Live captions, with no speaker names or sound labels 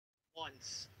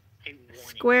once. I warn you.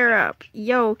 Square up.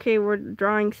 Yo, okay, we're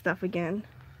drawing stuff again.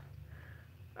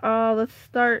 Let's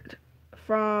start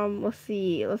from, let's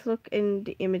see, let's look in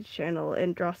the image channel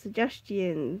and draw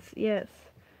suggestions. Yes.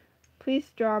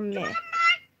 Please draw me. Draw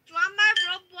my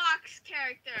Roblox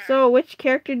character. So, which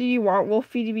character do you want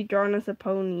Wolfie to be drawn as a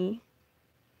pony?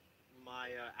 My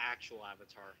actual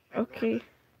avatar. Okay.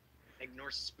 Ignore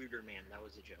Spooderman. That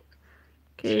was a joke.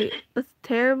 Okay, let's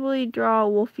terribly draw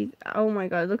Wolfie. Oh my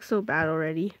god, it looks so bad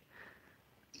already.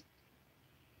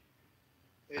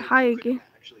 Hi again.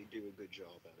 Actually do a good job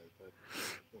at it, but...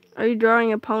 Are you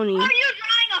drawing a pony? Are you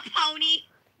drawing a pony?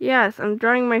 Yes, I'm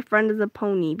drawing my friend as a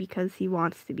pony because he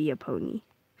wants to be a pony.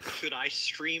 Should I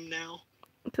stream now?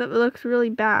 Except it looks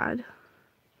really bad.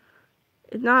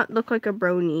 It not look like a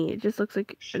brony. It just looks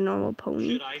like a normal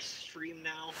pony. Should I stream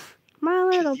now? My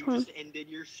little You pony. just ended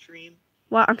your stream?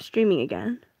 Well, I'm streaming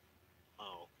again.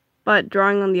 Oh. But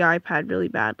drawing on the iPad really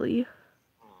badly.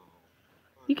 Oh.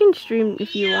 You can stream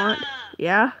if you want.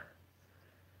 Yeah?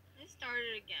 I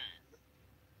started again.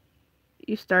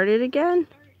 You started again?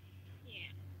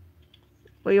 Yeah.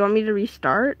 Well, you want me to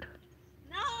restart?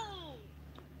 No.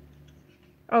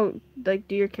 Oh, like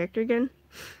do your character again?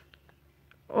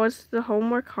 What's the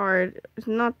homework hard? It's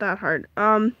not that hard.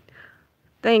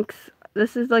 Thanks.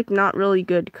 This is like not really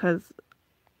good because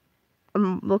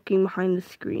I'm looking behind the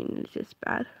screen. It's just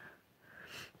bad.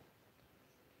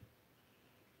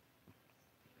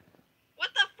 What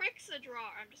the frick's a draw?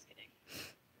 I'm just kidding.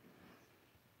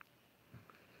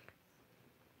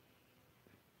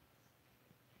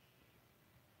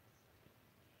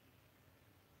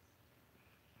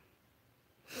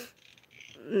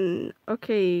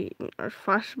 Okay,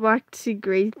 flashback to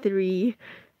grade 3.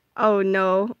 Oh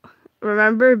no.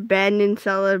 Remember Ben and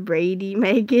Celebrity,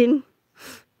 Megan?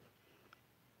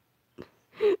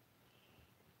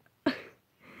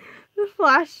 The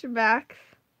flashbacks.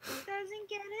 Doesn't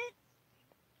get it?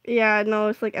 Yeah, no,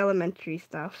 it's like elementary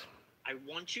stuff. I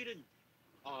want you to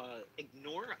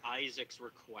ignore Isaac's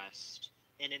request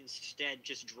and instead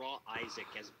just draw Isaac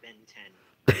as Ben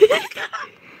 10.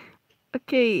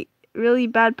 Okay, really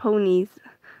bad ponies.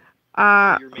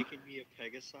 You're making me a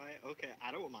Pegasi? Okay,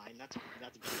 I don't mind. That's good.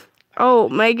 Oh,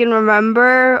 Megan,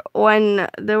 remember when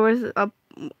there was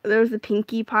a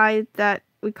Pinkie Pie that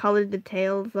we colored the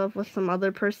tails of with some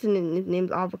other person and his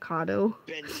name's Avocado?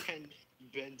 Ben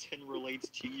 10 relates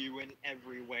to you in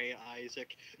every way,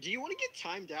 Isaac. Do you want to get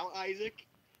timed out, Isaac?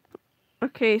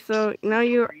 Okay, so now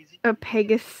you're a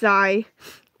Pegasi,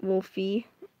 Wolfie.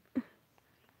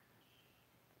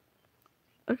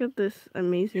 Look at this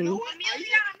amazing. You know what,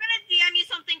 Amelia, I'm gonna DM you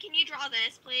something. Can you draw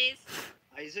this, please?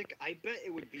 Isaac, I bet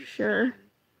it would be Sure.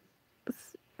 fun.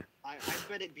 I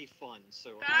bet it'd be fun,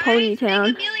 so... Guys, Ponytown.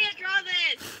 make Amelia draw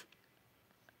this.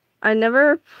 I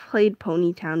never played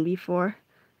Ponytown before.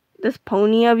 This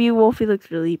pony of you, Wolfie, looks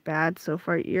really bad so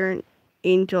far. You're an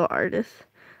angel artist.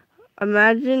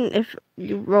 Imagine if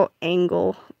you wrote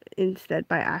angle instead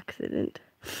by accident.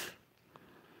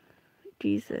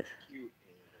 Jesus. Cute.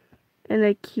 And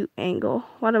a cute angle.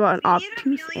 What about an We need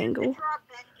obtuse Amelia angle? to draw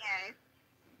Ben Gay.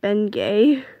 Ben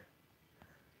Gay.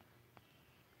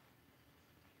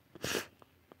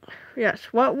 Yes,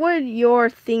 what would your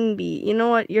thing be? You know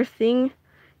what? Your thing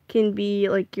can be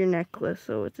like your necklace,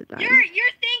 so it's a diamond. Your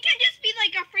thing can just be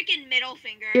like a freaking middle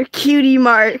finger. Your cutie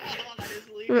mark. Oh, that is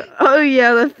legal. Oh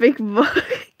yeah, the fake book.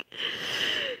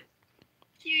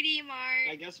 Cutie mark.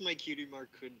 I guess my cutie mark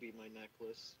could be my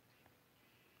necklace.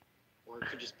 Or it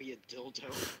could just be a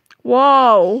dildo.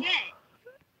 Whoa. Shit.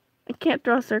 I can't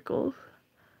draw circles.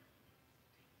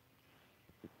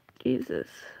 Jesus.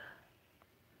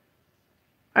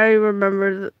 I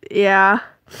remember, yeah.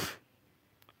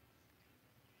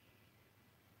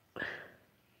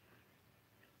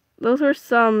 Those were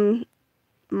some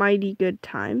mighty good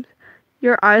times.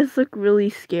 Your eyes look really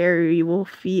scary,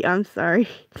 Wolfie. I'm sorry.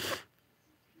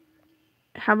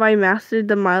 Have I mastered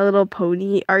the My Little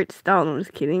Pony art style? No, I'm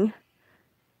just kidding.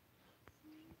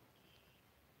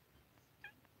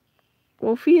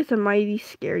 Wolfie is a mighty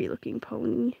scary looking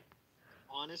pony.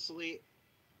 Honestly,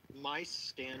 my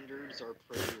standards are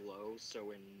pretty low,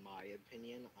 so in my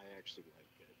opinion, I actually like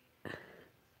it.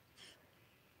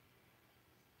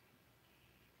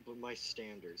 But my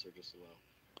standards are just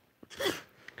low.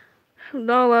 I'm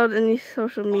not allowed any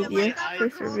social my media. God,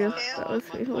 Please girl, reveal okay. that was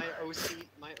people.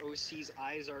 My OC's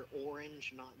eyes are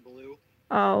orange, not blue.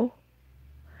 Oh.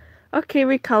 Okay,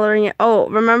 recoloring it. Oh,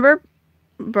 remember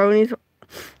Bronies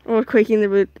were quaking the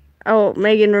boot. Oh,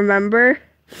 Megan, remember?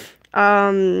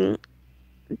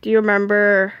 Do you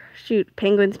remember, shoot,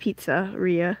 Penguin's Pizza,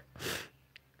 Rhea?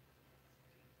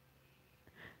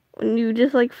 You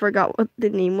just like forgot what the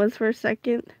name was for a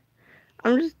second.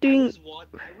 I'm just doing.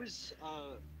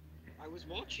 I was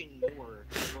watching more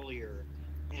earlier,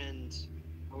 and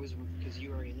because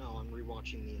you already know I'm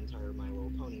rewatching the entire My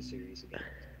Little Pony series again.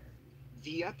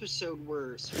 The episode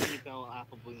where Sweetie Belle,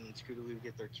 Apple Bloom, and Scootaloo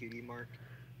get their cutie mark,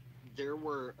 there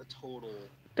were a total.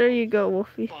 There you go,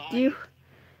 Wolfie. Five. Do you?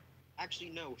 Actually,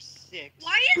 no, 6.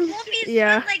 Why is Wolfie's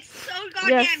Yeah. foot like so goddamn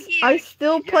Yes, huge? I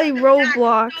still play Yeah,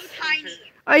 Roblox. So tiny.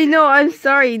 I know. I'm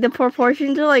sorry. The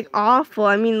proportions are like awful.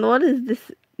 I mean, what is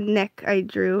this neck I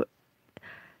drew?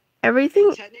 Everything.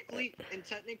 And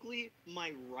technically,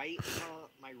 my right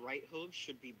hoof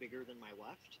should be bigger than my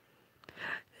left.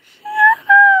 Shut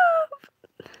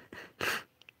up.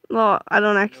 Well, I don't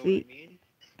You know actually. what I mean?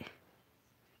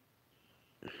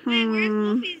 Wait, where's Hmm.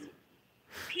 Wolfie's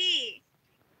pee?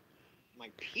 My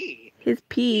pee. His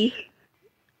pee.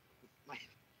 My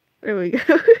There we go.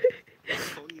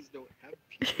 ponies don't have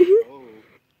pee. Oh.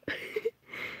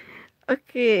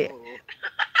 Okay. Oh.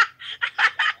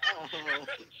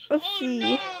 Let's Oh, see.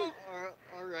 no.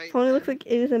 All right. Pony looks like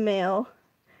it is a male.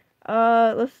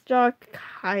 Let's draw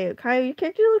Kyle. Kyle, your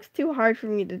character looks too hard for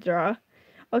me to draw.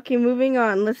 Okay, moving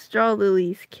on. Let's draw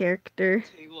Lily's character.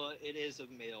 Taylor, it is a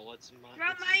male. It's my.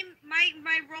 Draw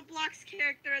my Roblox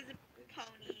character as a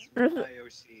pony. It's Where's my the-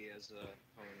 IOC as a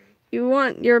pony. You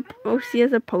want your OC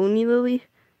as a pony, Lily?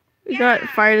 We got Yeah.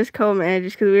 fired as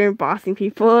co-managers because we weren't bossing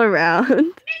people around. Make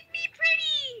me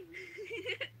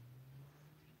pretty.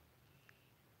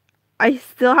 I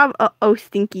still have Uh-Oh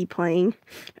Stinky playing.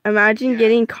 Imagine Yeah.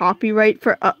 getting copyright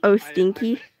for Uh-Oh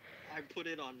Stinky. I put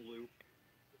it on loop.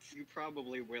 You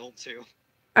probably will too.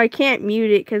 I can't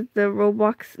mute it because the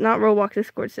Roblox, not Roblox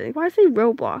Discord setting. Why did I say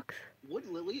Roblox? Would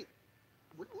Lily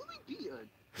be a?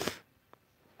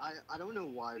 I don't know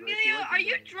why. But I feel Emilio, like are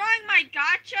you Lily- drawing my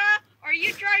gotcha? Or are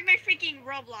you drawing my freaking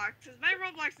Roblox? Because my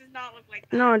Roblox does not look like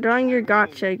that. No, I'm drawing your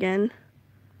gotcha again.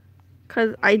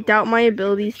 Because I doubt my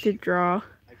abilities to draw.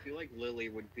 I feel like Lily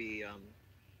would be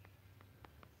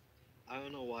I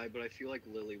don't know why, but I feel like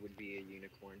Lily would be a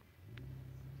unicorn.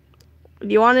 Do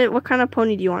you want it? What kind of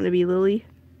pony do you want to be, Lily?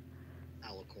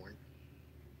 Alicorn.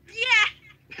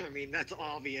 Yeah. I mean, that's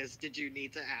obvious. Did you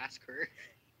need to ask her?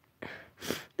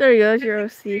 There you go, that's your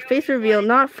OC. Face reveal,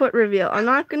 not foot reveal. I'm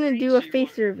not gonna do a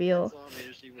face reveal. That's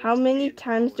obvious she wants How to many be an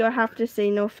times do I have to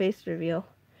say no face reveal?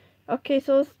 Okay,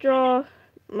 so let's draw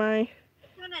my...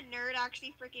 What a nerd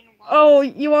actually freaking wants. Oh,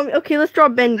 you want me... Okay, let's draw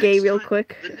Ben Gay next real time-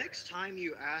 quick. The next time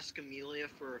you ask Amelia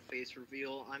for a face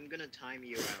reveal, I'm gonna time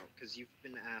you out because you've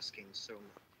been asking so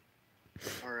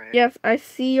much. All right. Yes, I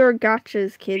see your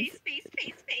gotchas, kids. Face.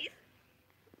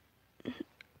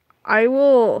 I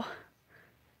will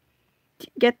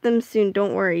get them soon,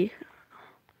 don't worry.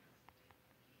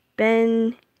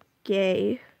 Ben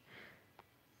Gay.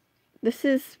 This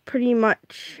is pretty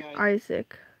much Guys.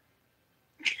 Isaac.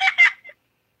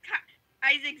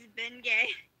 Isaac's been gay.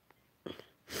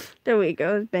 There we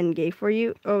go, it's Ben Gay for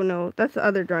you. Oh no, that's the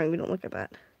other drawing, we don't look at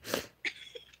that.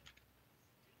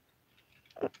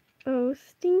 Oh,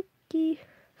 Stinky.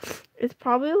 It's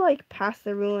probably like past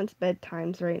everyone's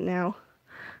bedtimes right now.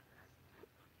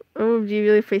 Oh, do you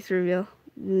really face reveal?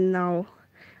 No.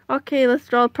 Okay, let's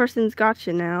draw a person's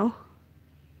gotcha now.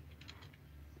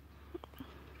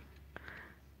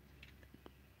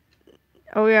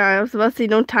 Oh yeah, I was about to say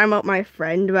don't time out my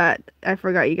friend, but I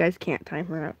forgot you guys can't time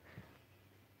her out.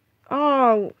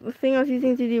 Oh, the thing I was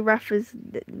using to do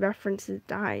references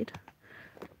died.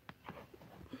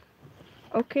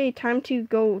 Okay, time to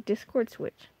go Discord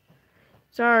switch.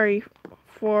 Sorry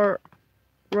for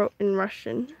wrote in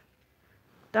Russian.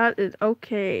 That is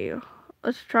okay.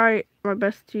 Let's try my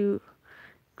best to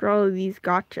draw these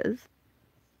gotchas.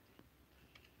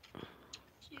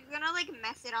 She's gonna like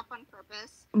mess it up on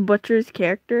purpose. Butcher's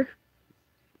character.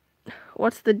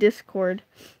 What's the Discord?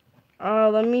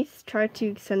 Let me try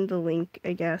to send the link,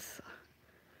 I guess.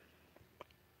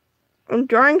 I'm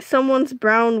drawing someone's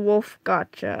brown wolf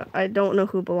gotcha. I don't know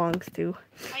who it belongs to.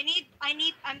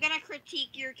 I'm gonna critique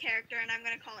your character and I'm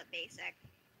gonna call it basic.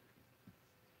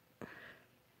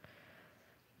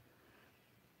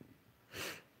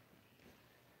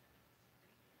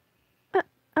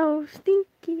 Oh,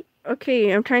 Stinky.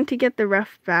 Okay, I'm trying to get the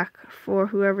ref back for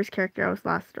whoever's character I was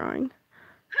last drawing.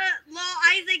 Lol,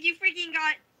 Isaac, you freaking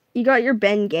got. You got your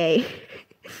Ben Gay.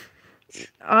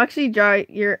 I'll actually draw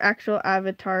your actual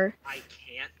avatar. I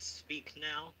can't speak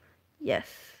now. Yes.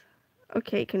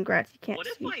 Okay, congrats. You can't What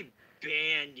if speak. I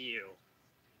banned you?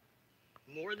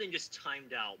 More than just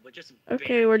timed out, but just.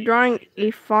 Okay, banned we're you, drawing Isaac.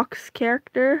 a fox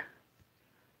character.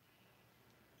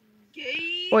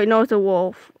 Gay. Wait, no, it's a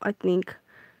wolf, I think.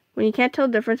 When you can't tell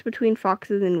the difference between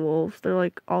foxes and wolves, they're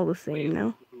like all the same Wait,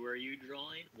 now. who are you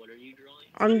drawing? What are you drawing?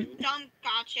 I'm- Who? Dumb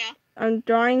gotcha. I'm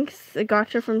drawing a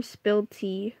gotcha from Spilled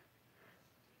Tea.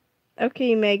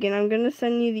 Okay, Megan, I'm gonna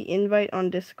send you the invite on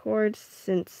Discord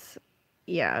since,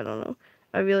 yeah, I don't know.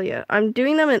 I'm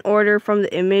doing them in order from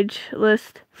the image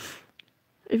list.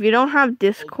 If you don't have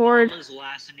Discord, Obama's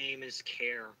last name is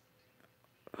Care.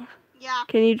 Yeah.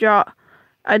 can you draw?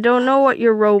 I don't know what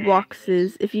your Roblox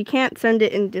is. If you can't send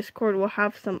it in Discord, we'll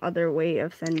have some other way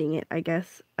of sending it, I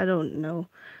guess. I don't know.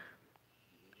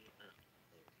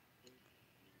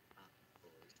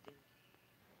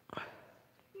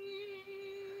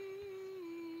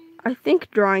 I think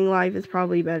drawing live is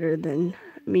probably better than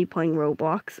me playing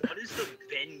Roblox. What is the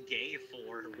Ben Gay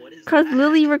for? What is Because that?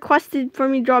 Lily requested for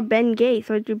me to draw Ben Gay,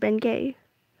 so I drew Ben Gay.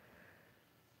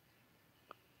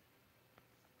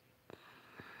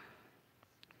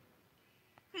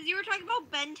 Because you were talking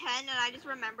about Ben 10, and I just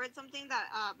remembered something that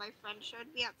my friend showed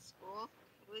me at school.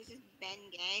 It was just Ben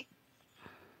Gay.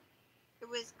 It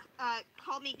was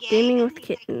Call Me Gay. Gaming and with he's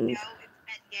like, Kittens. no, it's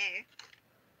Ben Gay.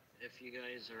 If you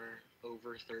guys are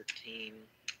over 13,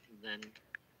 then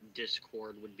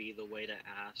Discord would be the way to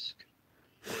ask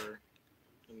for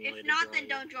If emulated not, then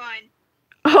drawing. don't join.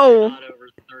 If you're Oh, not over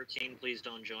 13, please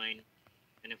don't join.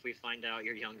 And if we find out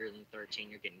you're younger than 13,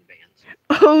 you're getting banned.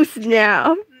 oh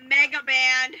snap. Mega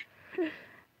banned.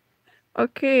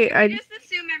 Okay, I I just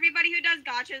assume everybody who does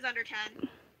gotcha is under 10.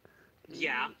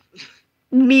 Yeah,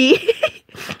 me.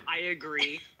 I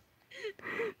agree.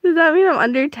 Does that mean I'm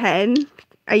under 10?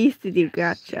 I used to do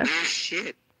gotcha.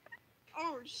 Shit.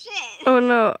 Oh shit. Oh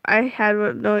no, I had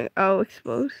one knowing. Oh,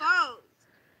 exposed. Exposed.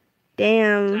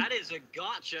 Damn. That is a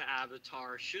gotcha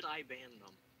avatar. Should I ban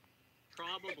them?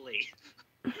 Probably.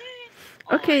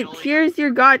 Okay, Oh, I only here's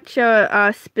your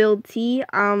gotcha spilled tea.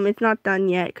 It's not done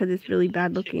yet because it's really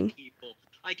bad kick looking. people.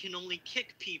 I can only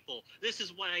kick people. This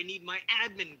is why I need my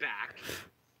admin back.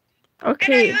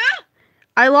 Okay,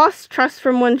 I lost trust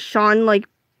from when Sean like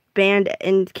banned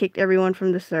and kicked everyone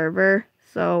from the server.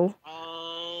 So,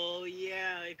 Oh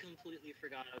yeah, I completely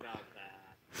forgot about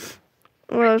that.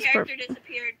 well, Your it's character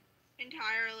disappeared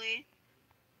entirely.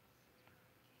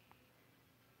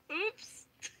 Oops.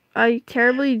 I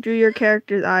terribly drew your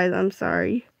character's eyes. I'm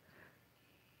sorry.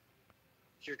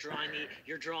 You're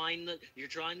drawing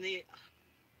the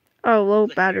Oh, low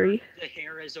the battery. Hair, the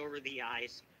hair is over the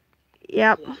eyes.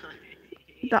 Yep, Why?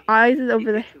 the eyes is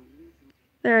over the.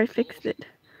 There, I fixed it.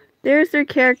 There's their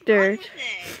character. What was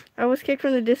it? I was kicked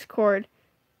from the Discord.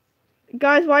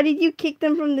 Guys, why did you kick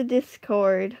them from the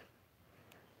Discord?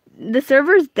 The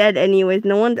server's dead anyways.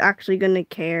 No one's actually gonna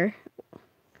care.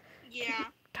 Yeah.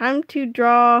 Time to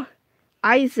draw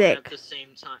Isaac.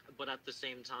 But at the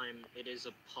same time, it is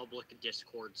a public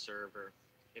Discord server.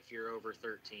 If you're over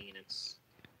 13,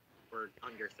 or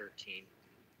under 13.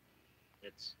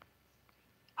 It's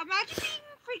Imagine being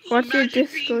freaking. What's your imagine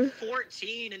Discord? being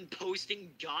 14 and posting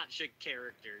gotcha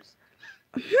characters.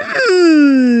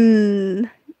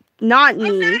 Not me.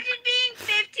 Imagine being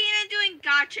 15 and doing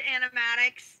gotcha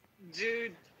animatics.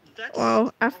 Dude, that's Wow,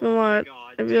 oh after my what?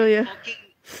 God, I dude, really- fucking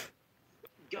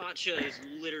gotcha is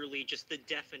literally just the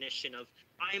definition of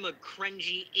I'm a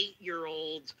cringy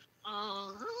 8-year-old.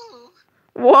 Oh.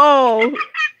 Whoa.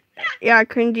 Yeah,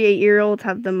 cringy 8-year-olds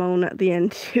have the moan at the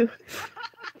end too.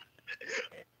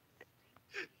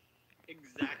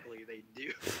 Exactly, they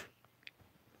do.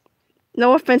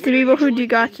 No offense to Wait, are people you who do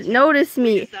drawing gotcha. Ben 10? Notice Wait,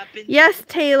 me. has that been- Yes,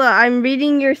 Taylor, I'm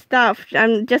reading your stuff.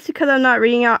 Just because I'm not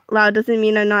reading out loud doesn't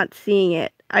mean I'm not seeing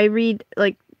it. I read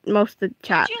like most of the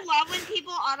chat. Don't you love when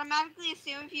people automatically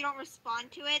assume if you don't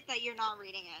respond to it that you're not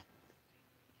reading it?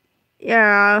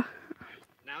 Yeah.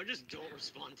 Now just don't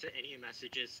respond to any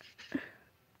messages.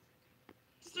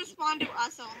 Just respond to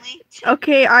us only.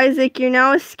 Okay, Isaac, you're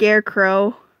now a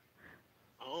scarecrow.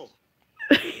 Oh.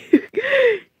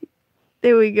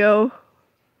 There we go.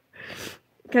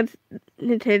 Because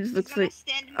Nintendo He's looks gonna like.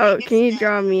 stand and Oh, make a can you step.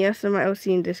 draw me? Yes, on my OC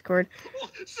in Discord. Oh,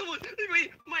 someone,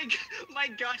 wait, my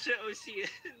gotcha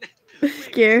OC.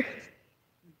 Scare.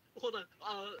 Hold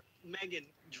on, Megan,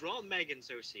 draw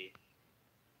Megan's OC.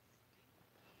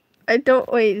 I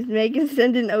don't. Wait, is Megan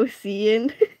send an OC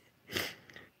in?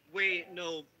 Wait,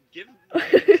 no, give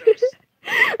Megan's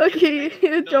OC. Okay,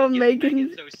 Give draw give Megan's.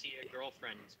 Megan's OC a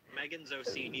girlfriend. Megan's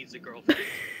OC needs a girlfriend.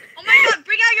 Oh my god,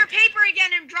 bring out your paper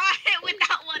again and draw it with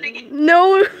that one again.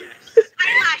 No, Yes.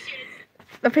 Eyelashes.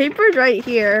 the paper's right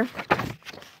here.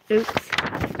 Oops.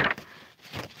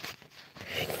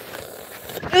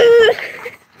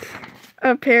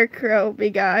 A pear crow,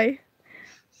 big eye.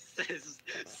 Says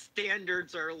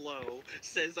standards are low,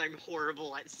 says I'm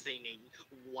horrible at singing.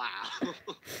 Wow.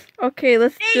 Okay,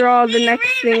 let's draw the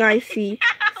next thing I see.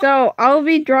 So I'll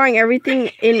be drawing everything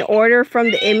in order from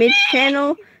the image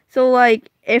channel. So like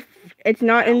if it's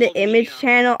not in the image Alameda.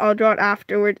 channel, I'll draw it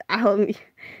afterwards.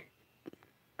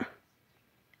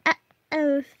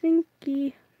 Oh,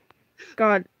 Stinky.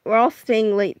 God, we're all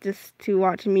staying late just to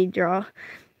watch me draw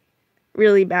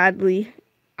really badly.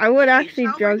 I would actually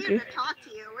No, draw we're here good. to talk to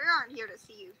you. We aren't here to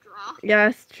see you draw. Yeah,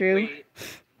 that's true. Wait,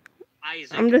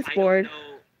 Isaac, I'm just I bored. Don't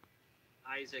know,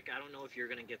 Isaac, I don't know if you're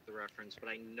gonna get the reference, but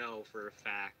I know for a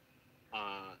fact,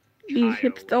 These Kyle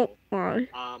hips don't will. lie.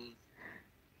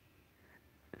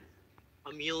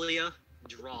 Amelia,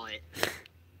 draw it.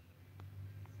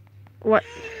 What?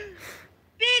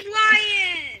 Big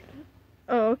lion!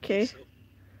 Oh, okay.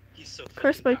 He's so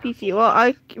Cursed by fucking PC. powerful. Well,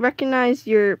 I recognize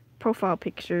your profile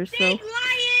picture, so. Big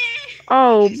lion!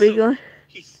 Oh, He's big so- one.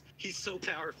 He's so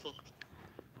powerful.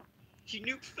 He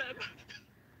nuked Feb.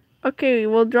 Okay,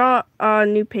 we'll draw a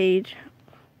new page.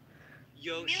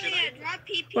 Yo, should Amelia, I? draw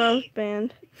PP. Well,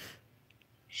 band.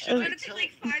 Should Let I it take tell?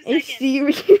 like 5 seconds. HD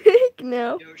remake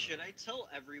now. Yo, should I tell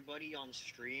everybody on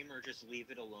stream or just leave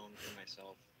it alone for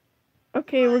myself?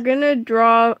 Okay, we're gonna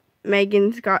draw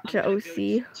Megan's I'm Gotcha gonna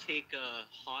OC. go take a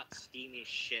hot, steamy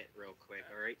shit real quick.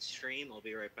 All right, stream. I'll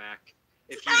be right back.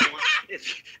 If you want,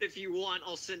 if you want,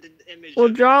 I'll send an image. We'll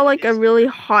of it draw on like a Discord. really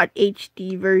hot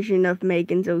HD version of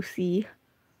Megan's OC.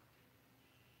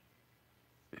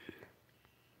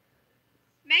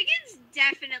 Megan's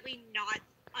definitely not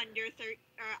under 30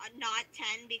 or not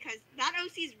 10 because that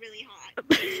OC is really hot.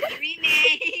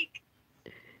 Remake.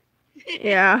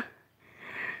 Yeah.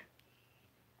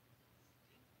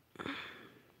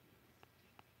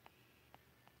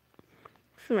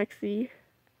 Smexy.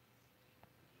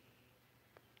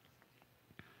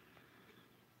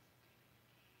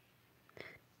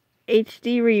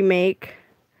 HD remake.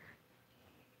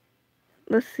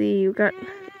 Let's see, you got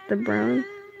the brown.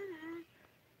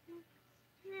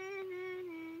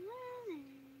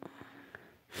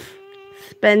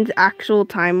 Spends actual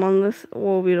time on this.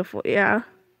 Oh, beautiful. Yeah.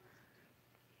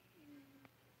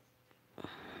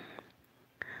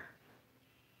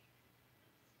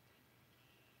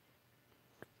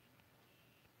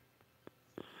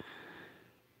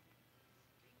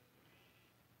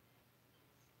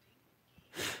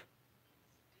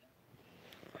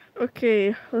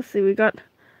 Okay, let's see. We got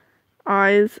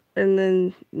eyes and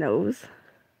then nose.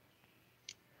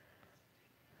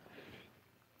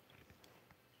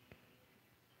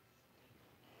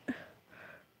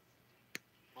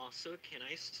 Also, can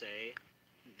I say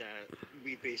that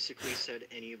we basically said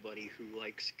anybody who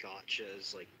likes gotcha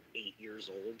is like 8 years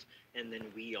old, and then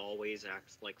we always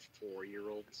act like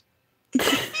 4-year-olds.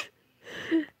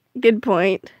 Good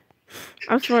point.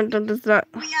 I'm smart. Does that?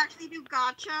 We actually do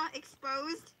gotcha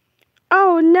exposed.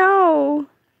 Oh no!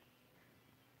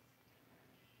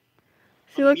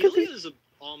 See, look at this. Amelia's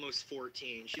almost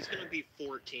 14. She's gonna be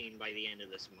 14 by the end of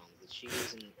this month.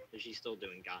 She's still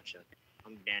doing gotcha.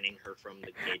 I'm banning her from the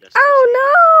gay dust.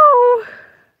 Oh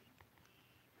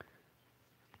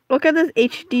no! Look at this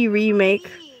HD remake.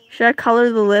 Should I color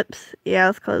the lips? Yeah,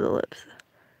 let's color the lips.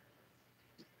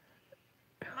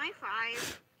 My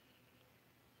 5.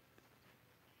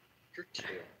 You're 2.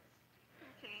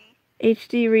 Okay.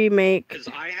 HD remake. Because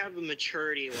I have a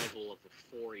maturity level of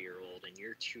a 4-year-old, and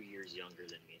you're 2 years younger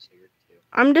than me, so you're 2.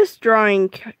 I'm just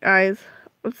drawing, guys.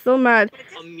 I'm so mad. But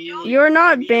just Amelia, don't- You're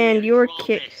not Amelia, banned, you were draw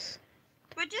kicked. this.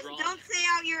 But just draw. don't say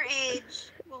out your age,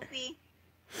 Wolfie.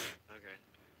 Okay.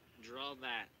 Draw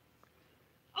that.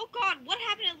 Oh god, what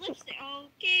happened to lipstick?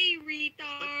 Okay,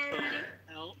 retard.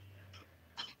 L.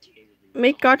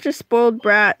 Make Gotcha spoiled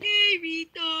brat. Okay,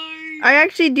 retard. I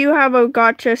actually do have a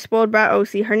Gotcha spoiled brat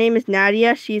OC. Her name is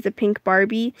Nadia. She's a pink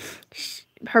Barbie.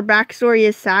 Her backstory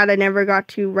is sad. I never got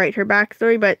to write her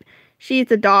backstory, but she's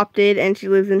adopted and she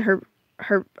lives in her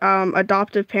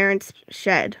adoptive parents'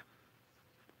 shed.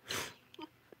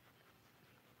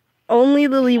 Only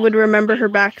Lily would remember her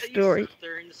backstory.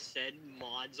 There and said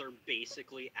mods are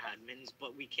basically admins,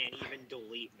 but we can't even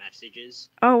delete messages.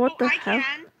 Oh, what the I hell?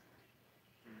 can.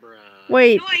 Bruh.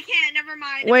 Wait, No, I can't. Never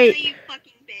mind. Wait. Amelia, you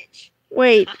fucking bitch.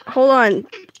 wait, hold on.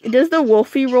 Does the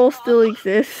Wolfie roll still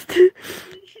exist?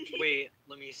 Wait,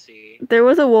 let me see. There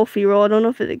was a Wolfie roll. I don't know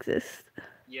if it exists.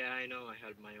 Yeah, I know I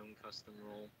had my own custom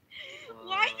role.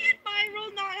 Why did my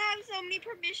role not have so many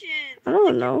permissions? I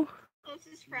don't know.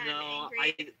 Closest friend, No,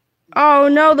 angry. Oh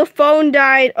no, the phone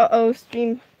died. Uh-oh,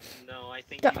 stream. No, I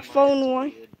think The you might have phone one.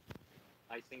 deleted.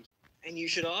 I think, and you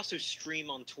should also stream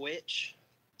on Twitch.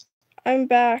 I'm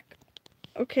back.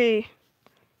 Okay.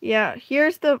 Yeah,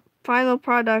 here's the final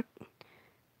product.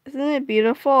 Isn't it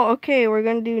beautiful? Okay, we're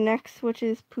gonna do next, which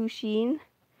is Pusheen.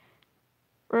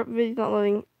 Video's not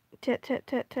loading. Tit, tit,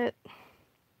 tit, tit.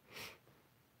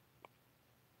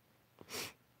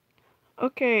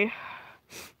 Okay,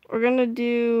 we're gonna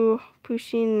do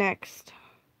Pusheen next.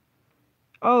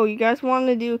 Oh, you guys want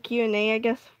to do a Q&A, I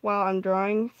guess, while I'm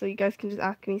drawing? So you guys can just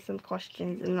ask me some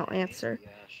questions and I'll answer. Yeah,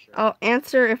 sure. I'll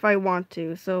answer if I want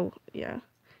to, so yeah.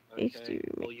 Okay.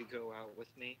 H2. Will you go out with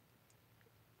me?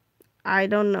 I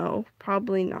don't know.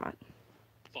 Probably not.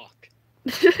 Fuck.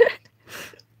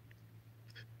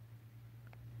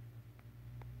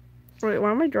 Wait,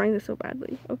 why am I drawing this so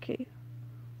badly? Okay.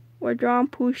 We're drawing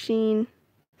Pusheen.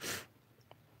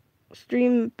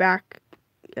 Stream back.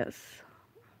 Yes.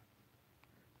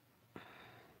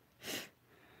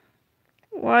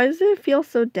 Why does it feel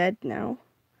so dead now?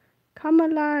 Come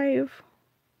alive.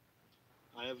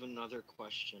 I have another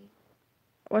question.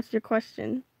 What's your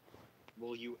question?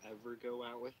 Will you ever go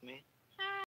out with me?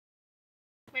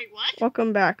 Wait, what?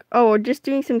 Welcome back. Oh, we're just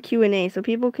doing some Q&A, so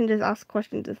people can just ask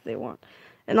questions if they want.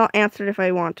 And I'll answer it if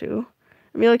I want to.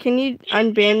 Amelia, can you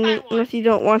unban me unless you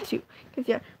don't want to? Because,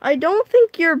 yeah, I don't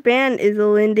think you're banned,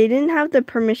 Iselin. They didn't have the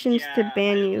permissions to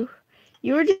ban you.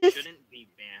 You were just Shouldn't be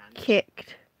banned.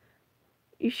 kicked.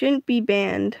 You shouldn't be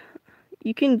banned.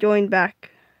 You can join back.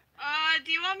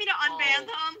 Do you want me to unban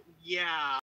them?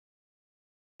 Yeah.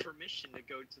 Permission to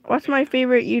go to the What's my ban.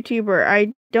 favorite YouTuber?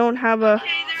 I don't have a... Okay,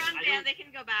 they're unbanned. They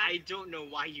can go back. I don't know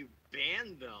why you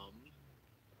banned them.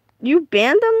 You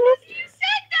banned them? You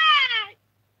said that!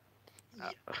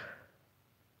 Yeah.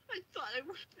 I thought it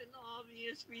would have been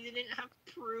obvious. We didn't have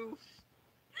proof.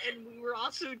 And we were I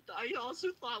also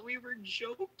thought we were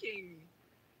joking.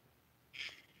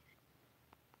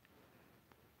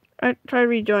 I try to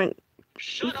rejoin. You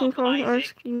Shut can up, call me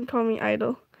Isaac. you can call me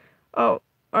Idol. Oh,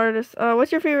 artist.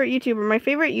 What's your favorite YouTuber? My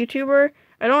favorite YouTuber.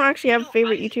 I don't actually have a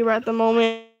favorite YouTuber at the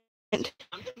moment.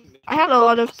 I had a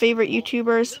lot of favorite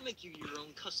YouTubers. I'm gonna make you your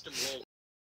own custom role.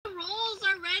 The rolls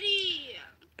are ready!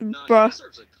 No, he Bruh,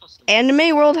 deserves a custom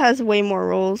Anime World has way more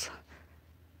roles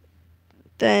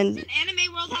than. Doesn't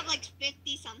Anime World have like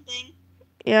 50 something?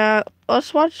 Yeah,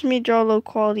 let's watch me draw low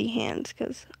quality hands,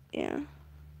 cause yeah,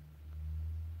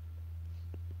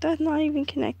 that's not even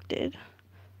connected.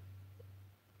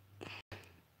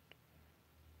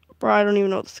 Bro, I don't even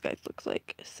know what the sky looks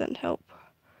like. Send help.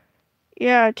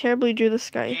 Yeah, I terribly drew the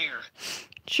sky. There.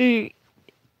 True.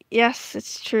 Yes,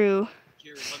 it's true.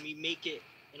 Here, let me make it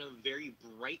in a very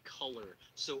bright color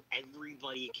so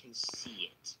everybody can see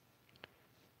it.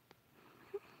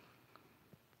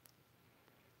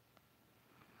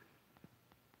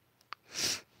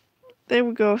 There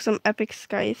we go. Some epic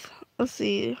skies. Let's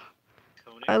see.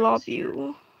 Koenig I goes love here.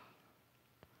 you.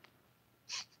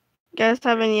 Guys,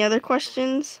 have any other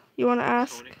questions you want to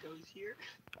ask? Koenig goes here.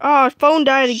 Oh, phone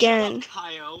died Shut again. up,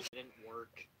 Kyle. Didn't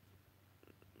work.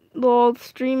 Lol,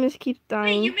 stream is keep Wait,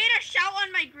 dying. you made a shout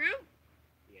on my group?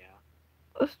 Yeah.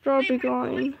 Let's draw a Wait, big my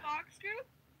line. Fox group?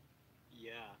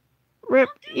 Yeah. Rip.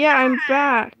 Don't do Yeah, I'm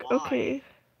that. back. Why? Okay.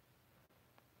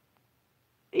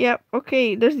 Yep.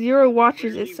 Okay. There's 0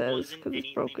 watches. Literally It says wasn't because it's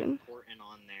anything broken. important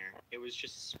on there. It was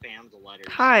just spammed letters.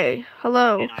 Hi.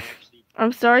 Hello. And I actually.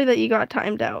 I'm sorry that you got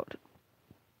timed out.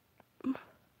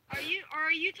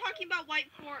 Are you talking about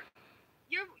White Fort?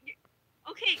 You're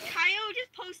okay, Kaio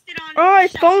just posted on Oh,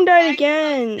 his Shout phone died Live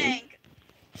again. thing.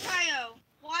 Kaio,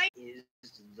 why Is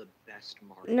the best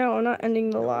Mario. No, I'm not ending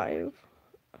the No live.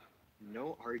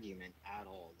 No argument at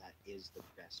all. That is the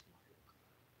best Mario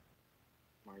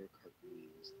Kart. Mario Kart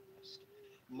Wii is the best.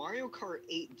 Mario Kart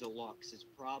 8 Deluxe is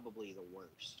probably the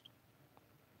worst.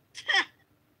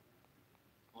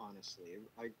 Honestly,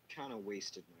 I kind of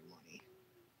wasted my money.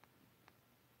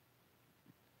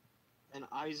 And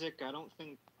Isaac, I don't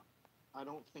think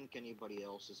anybody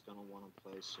else is gonna want to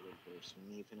play Sword Burst,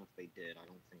 and even if they did, I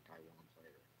don't think I want to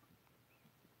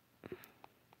play it.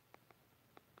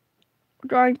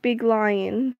 Drawing big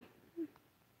lion.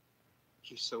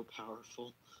 He's so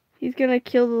powerful. He's gonna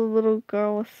kill the little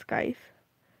girl with Scythe.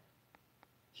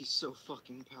 He's so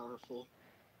fucking powerful.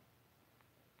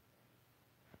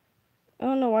 I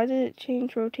don't know, why did it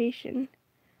change rotation?